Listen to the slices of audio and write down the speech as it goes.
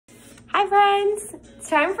Hi friends, it's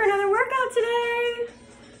time for another workout today.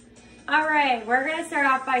 All right, we're gonna start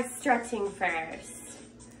off by stretching first.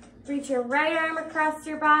 Reach your right arm across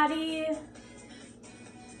your body.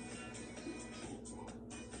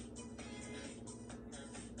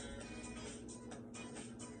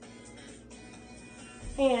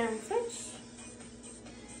 And switch.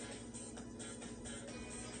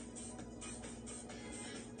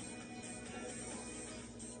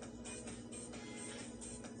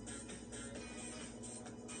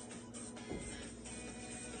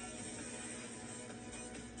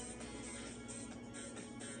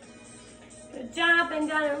 Good job, and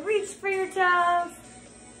gonna reach for your toes.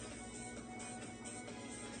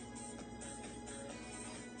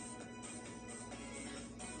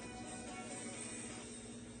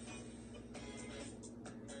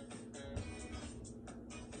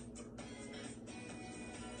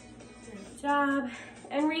 Good job,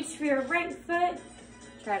 and reach for your right foot.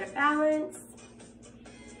 Try to balance.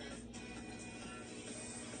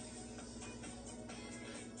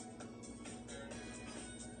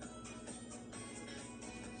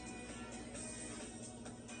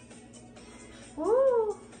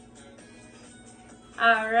 Woo.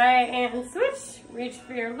 All right, and switch. Reach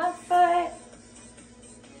for your left foot.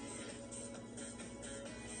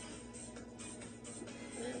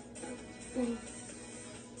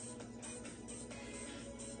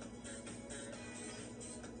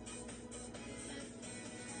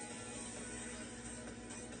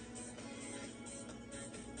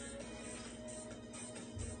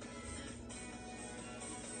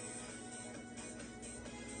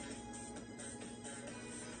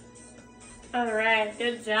 All right,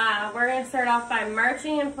 good job. We're gonna start off by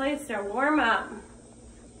marching in place to warm up.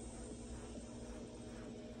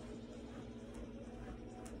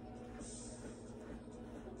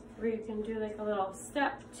 Or you can do like a little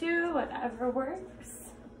step two, whatever works.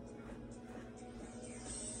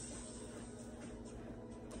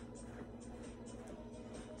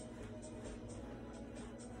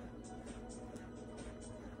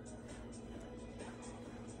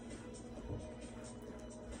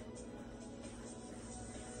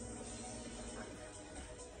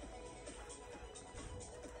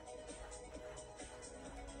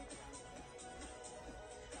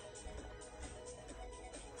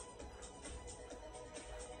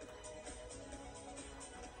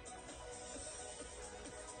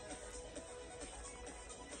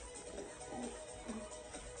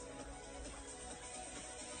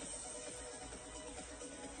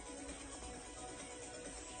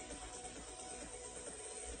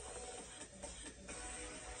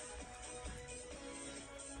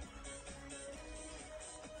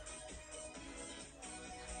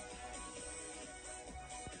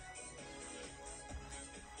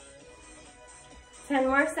 Ten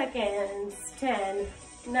more seconds. 10,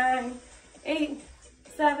 9, 8,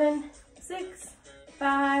 7, 6,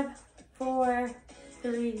 5, 4,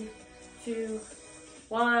 3, 2,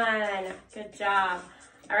 1. Good job.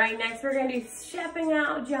 All right, next we're gonna do stepping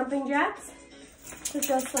out jumping jacks. So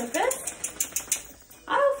just like this.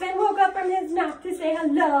 Oh, Finn woke up from his nap to say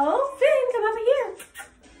hello. Finn, come over here.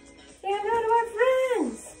 Say hello to our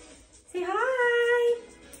friends. Say hi.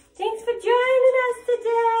 Thanks for joining us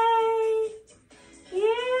today.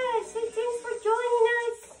 Yeah, say thanks for joining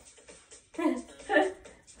us.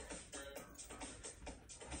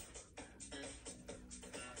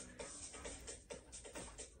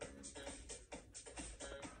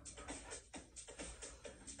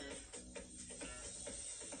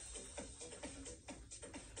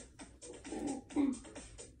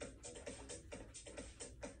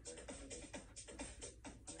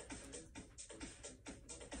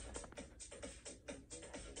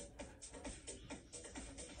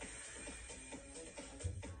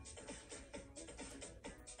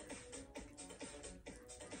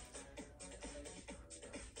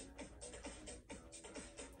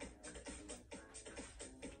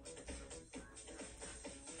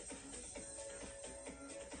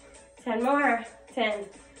 Ten more. 10,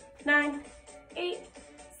 9, 8,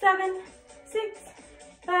 7, 6,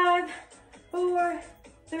 5, 4,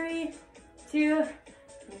 3, 2,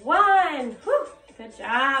 1. Whew. Good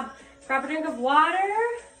job. Grab a drink of water.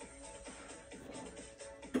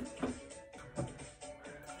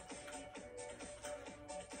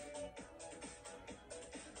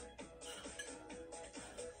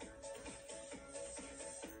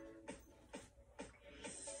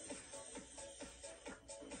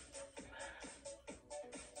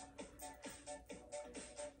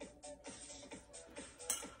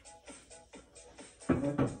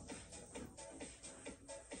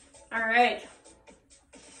 All right,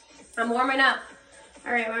 I'm warming up.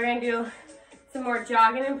 All right, we're gonna do Some more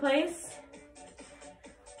jogging in place.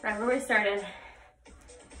 Right where we started.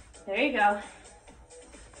 There you go.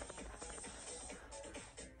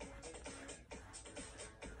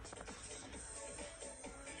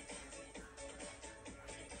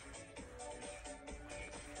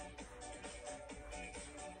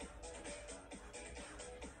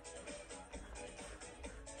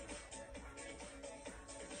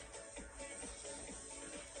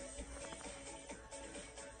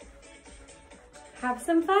 Have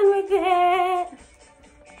some fun with it.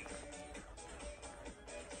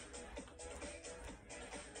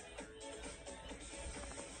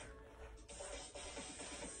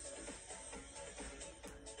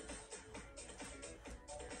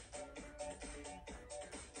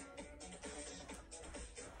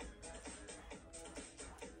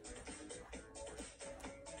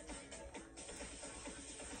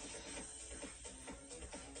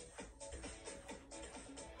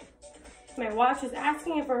 My watch is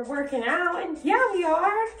asking if we're working out, and yeah, we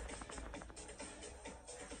are.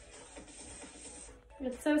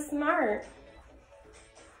 It's so smart.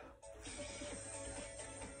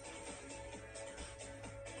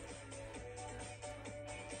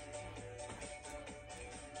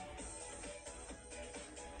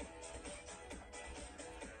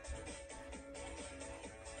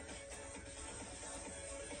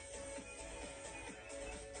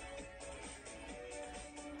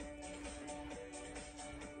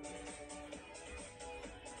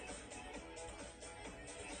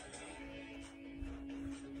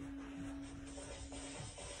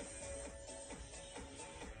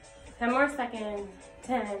 Ten more seconds.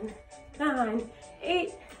 10, 9, 8,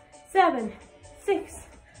 7, 6,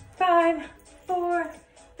 5, 4,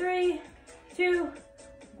 3, 2,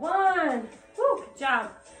 1. Woo, good job.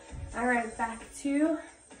 All right, back to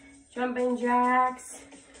jumping jacks.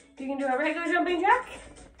 You can do a regular jumping jack,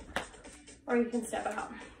 or you can step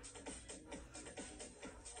out.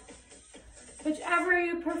 Whichever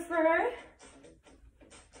you prefer.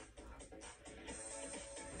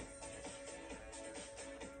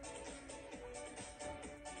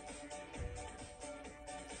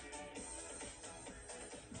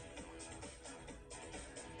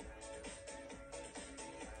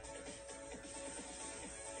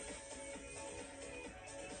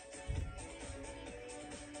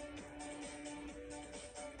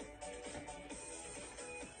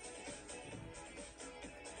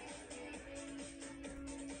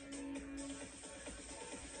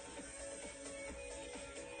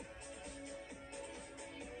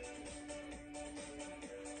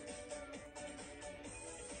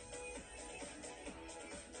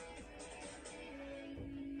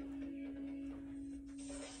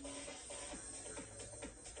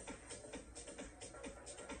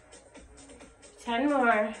 Ten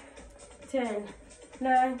more. 10,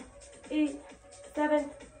 9, 8, 7,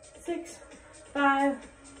 6, 5,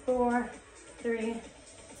 4, 3,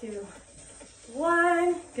 2,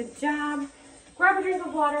 1. Good job. Grab a drink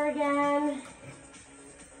of water again.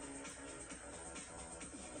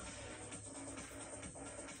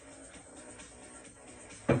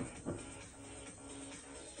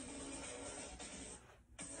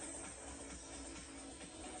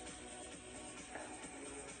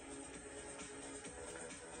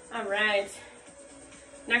 All right,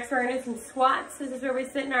 next we're gonna do some squats. This is where we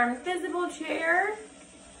sit in our invisible chair,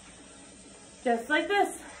 just like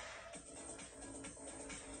this.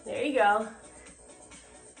 There you go.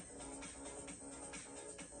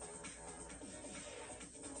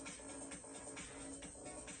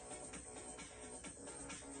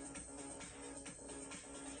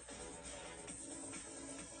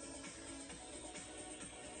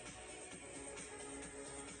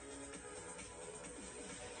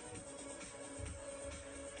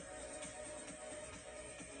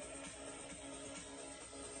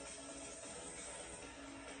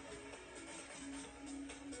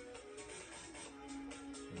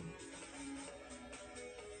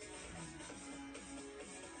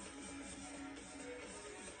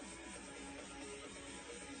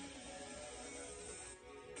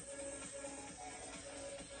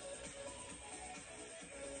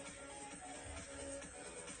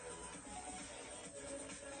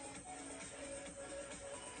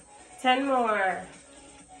 Ten more.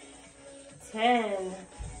 10,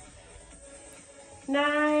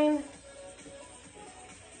 9,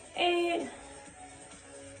 8,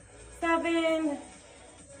 7,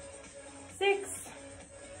 6,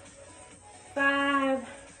 5,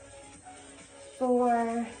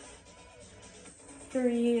 4,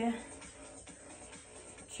 3,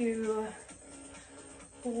 2,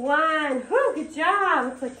 1. Whew, good job.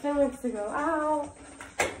 Looks like Finn wants to go out.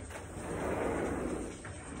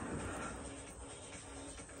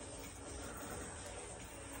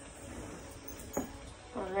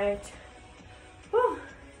 All right. Whew.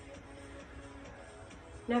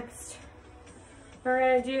 Next, we're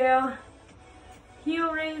gonna do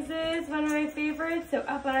heel raises, one of my favorites. So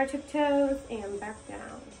up on our tiptoes and back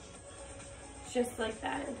down. Just like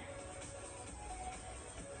that.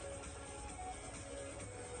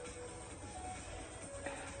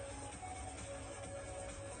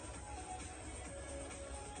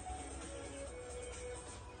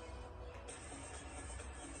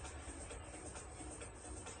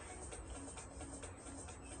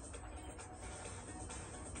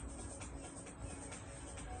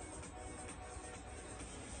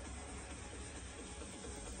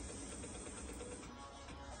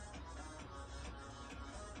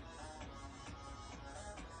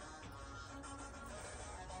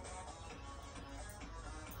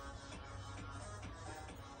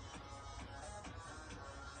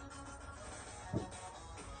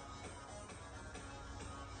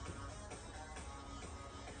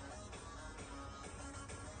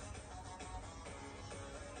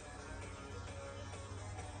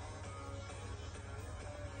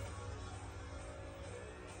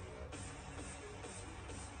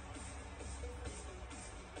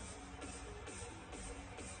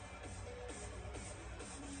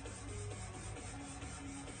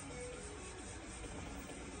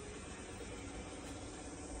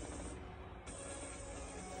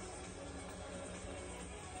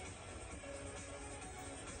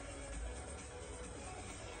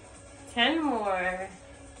 Ten more.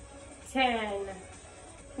 10,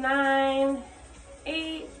 9,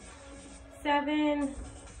 8, 7,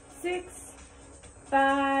 6,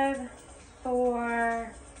 5,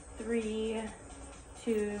 4, 3,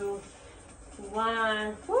 2,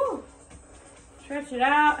 1. Woo! Stretch it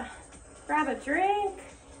out. Grab a drink.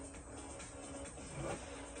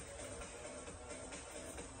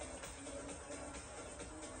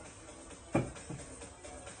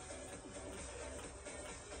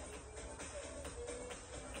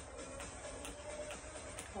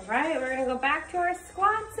 All right, we're gonna go back to our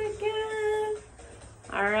squats again.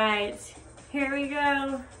 All right, here we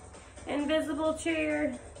go. Invisible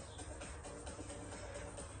chair.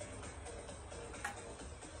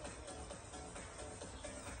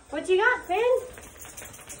 What you got, Finn?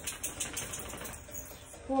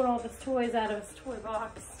 Pulling all his toys out of his toy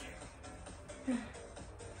box.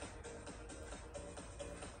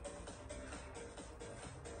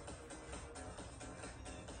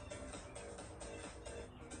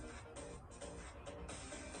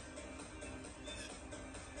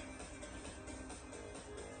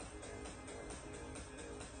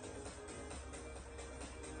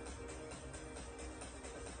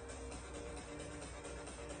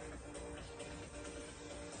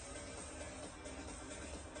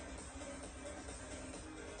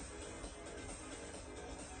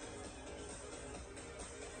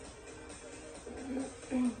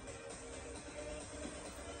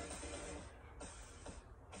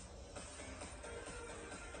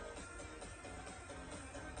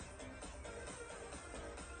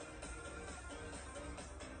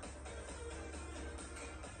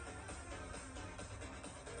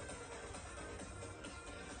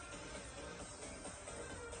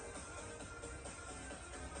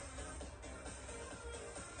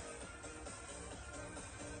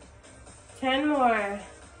 10 more.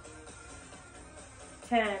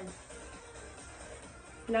 10,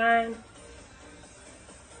 9,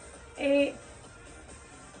 8,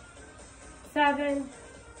 7,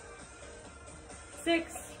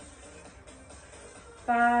 6,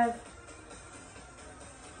 5,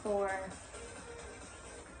 4,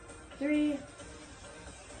 3,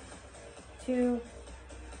 2,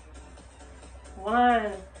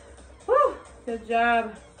 1. Woo! Good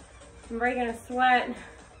job. I'm breaking a sweat.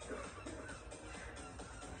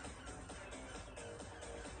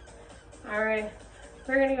 All right,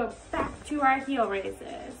 we're gonna go back to our heel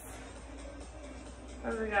raises.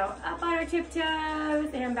 Where we go up on our tiptoes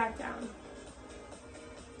and back down.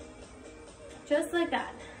 Just like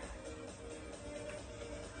that.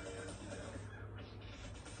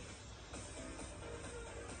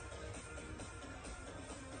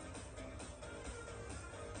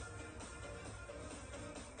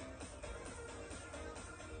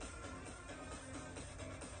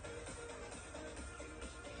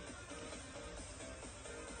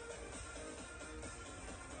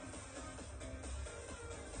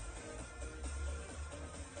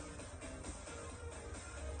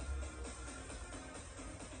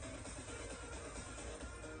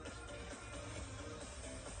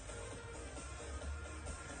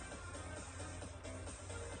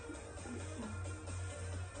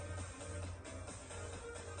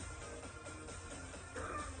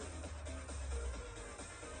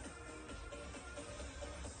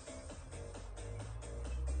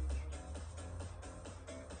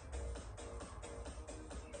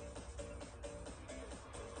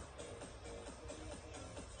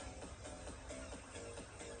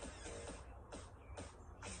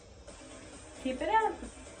 Keep it up.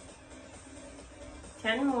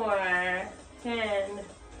 10 more. 10,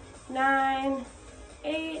 9,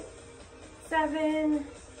 8, 7,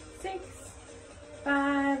 6,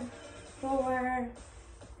 5, 4,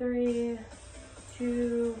 3,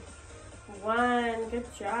 2, 1. Good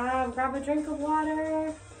job. Grab a drink of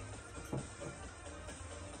water.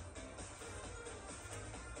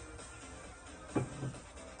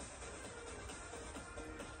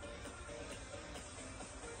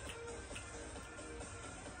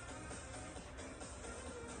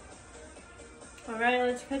 All right,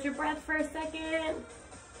 let's catch your breath for a second.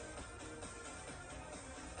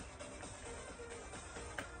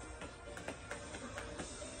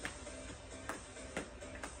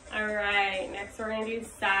 All right, next we're gonna do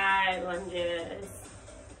side lunges.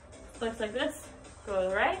 Looks like this. Go to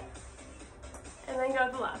the right, and then go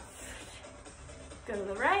to the left. Go to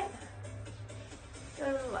the right, go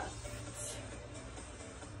to the left.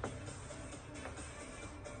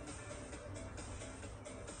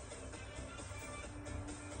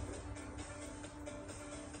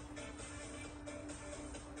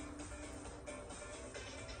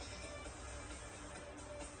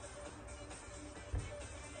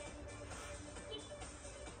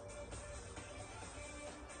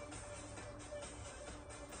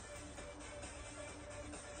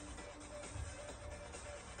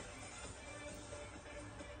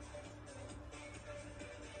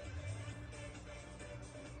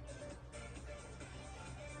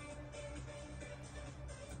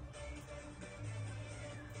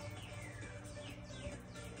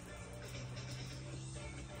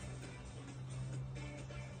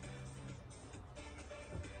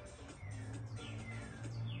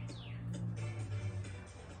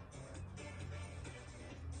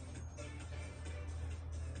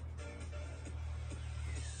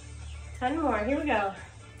 Ten more, here we go.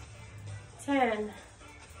 10,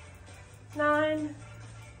 9,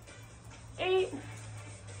 8,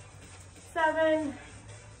 7,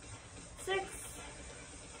 6,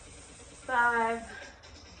 5,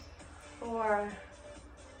 4,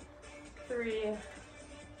 3,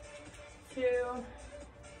 2,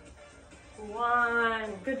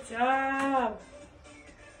 1. Good job.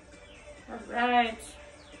 All right.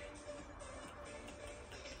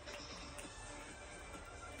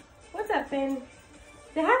 What's up, Finn?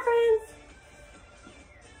 Say hi, friends.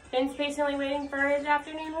 Finn's patiently waiting for his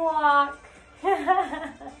afternoon walk.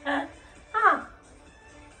 Aren't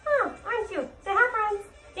you? Say hi, friends.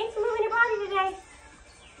 Thanks for moving your body today.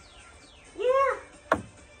 Yeah.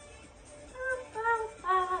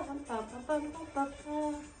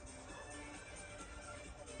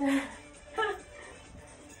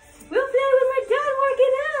 We'll play when we're done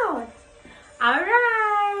working out. All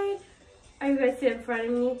right. Are you going to sit in front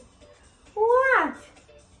of me? What?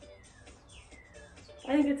 I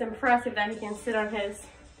think it's impressive that he can sit on his.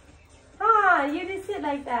 You just sit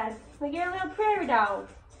like that. Like you're a little prairie dog.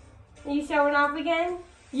 Are you showing off again?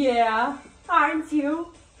 Yeah, aren't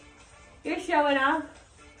you? You're showing off.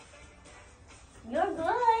 You're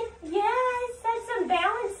good. Yes, that's some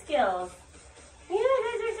balance skills. Yeah,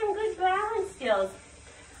 those are some good balance skills.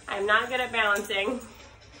 I'm not good at balancing.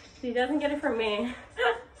 He doesn't get it from me.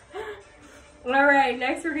 All right,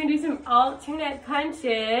 next we're gonna do some alternate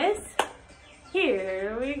punches.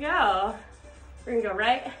 Here we go. We're gonna go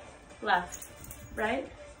right, left,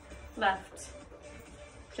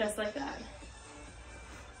 just like that.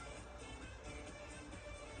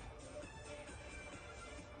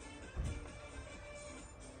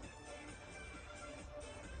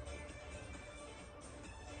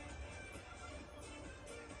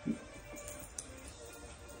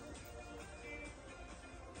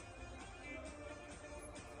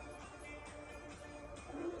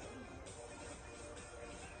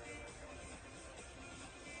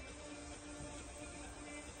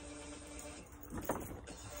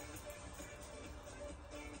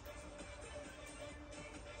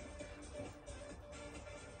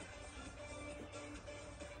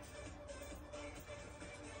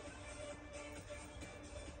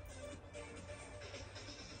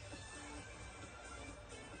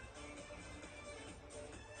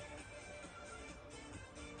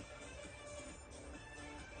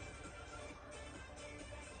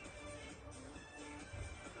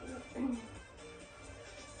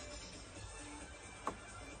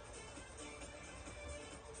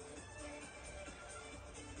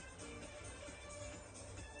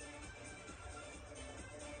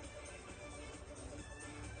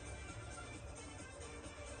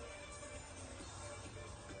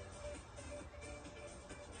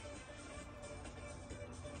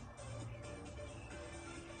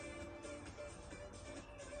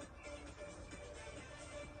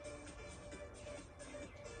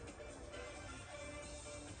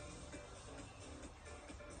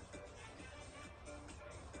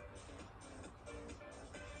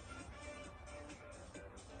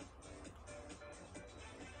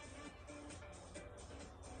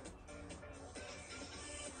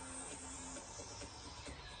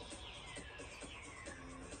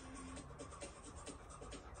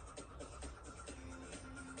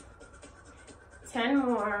 10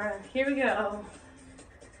 more. Here we go.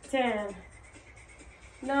 10,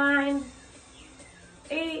 9,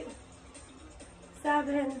 8,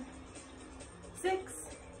 7, 6,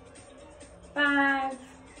 5,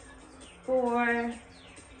 4,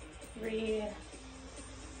 3,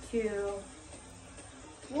 2,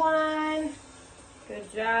 1.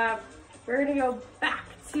 Good job. We're gonna go back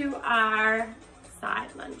to our side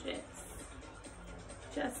lunges.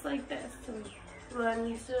 Just like this. So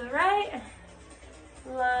lunge to the right,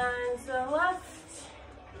 lunge to the left.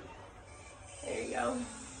 There you go.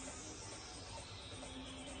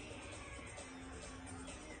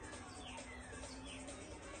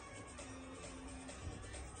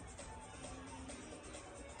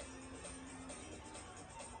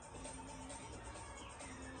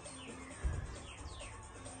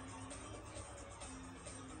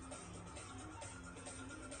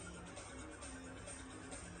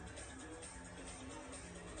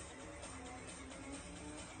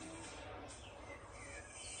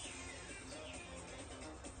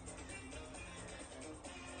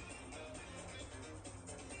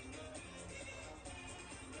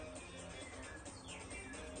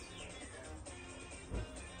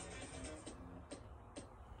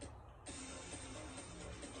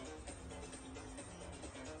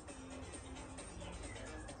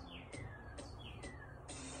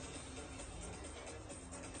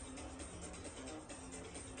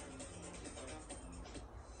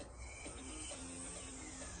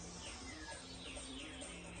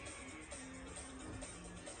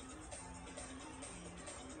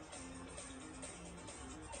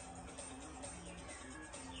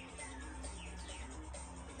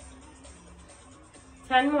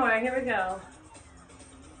 Ten more, here we go.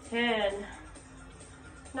 10,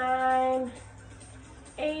 9,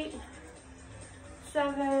 8,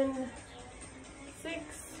 7, 6,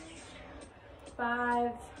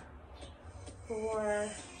 5, 4,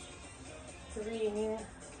 3,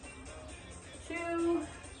 2,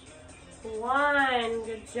 1.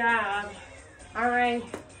 Good job. All right,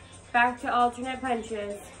 back to alternate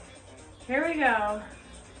punches. Here we go.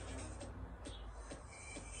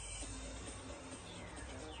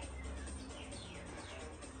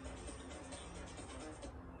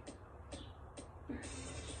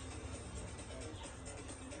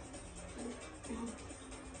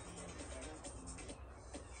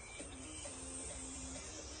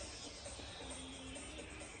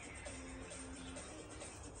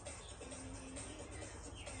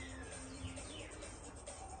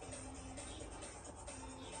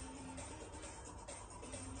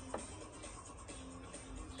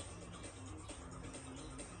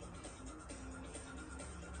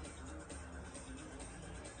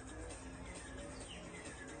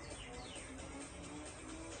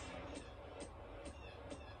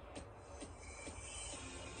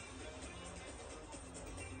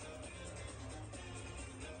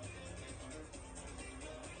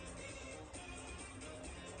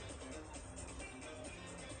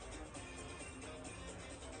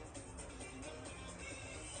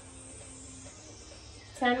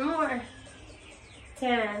 Ten more.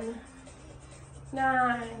 10,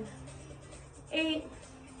 9, 8,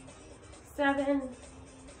 7,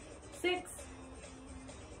 6,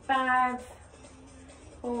 5,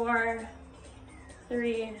 4,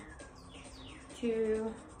 3,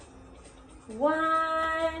 2,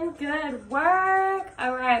 1. Good work.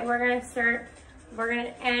 All right, we're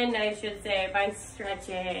gonna end, I should say, by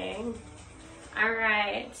stretching. All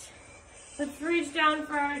right, let's reach down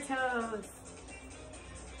for our toes.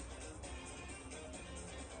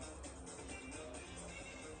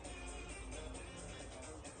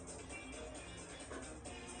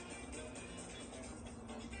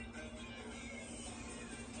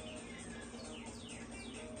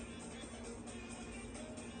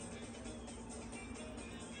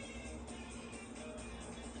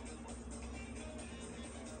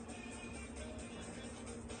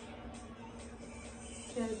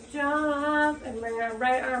 Good job. And bring our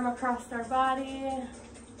right arm across our body.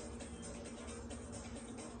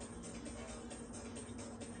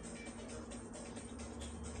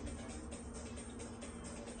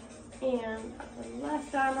 And the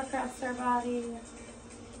left arm across our body.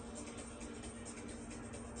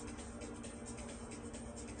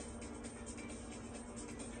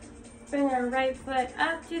 Bring our right foot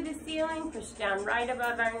up to the ceiling, push down right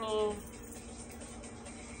above our knee.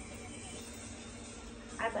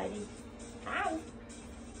 Hi, buddy. Hi.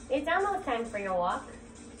 It's almost time for your walk.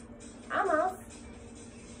 Almost.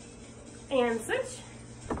 And switch.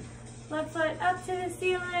 Left foot up to the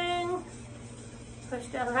ceiling. Push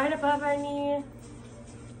down right above our knee.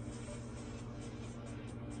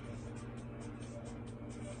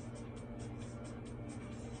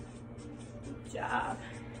 job.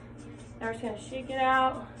 Now we're just gonna shake it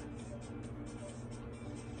out.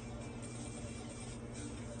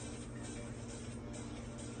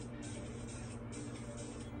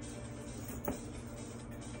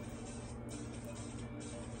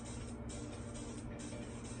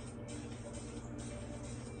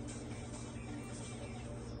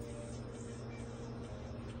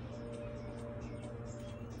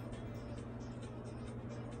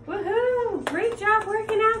 Woohoo! Great job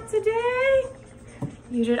working out today.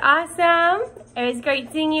 You did awesome. It was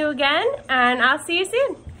great seeing you again, and I'll see you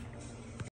soon.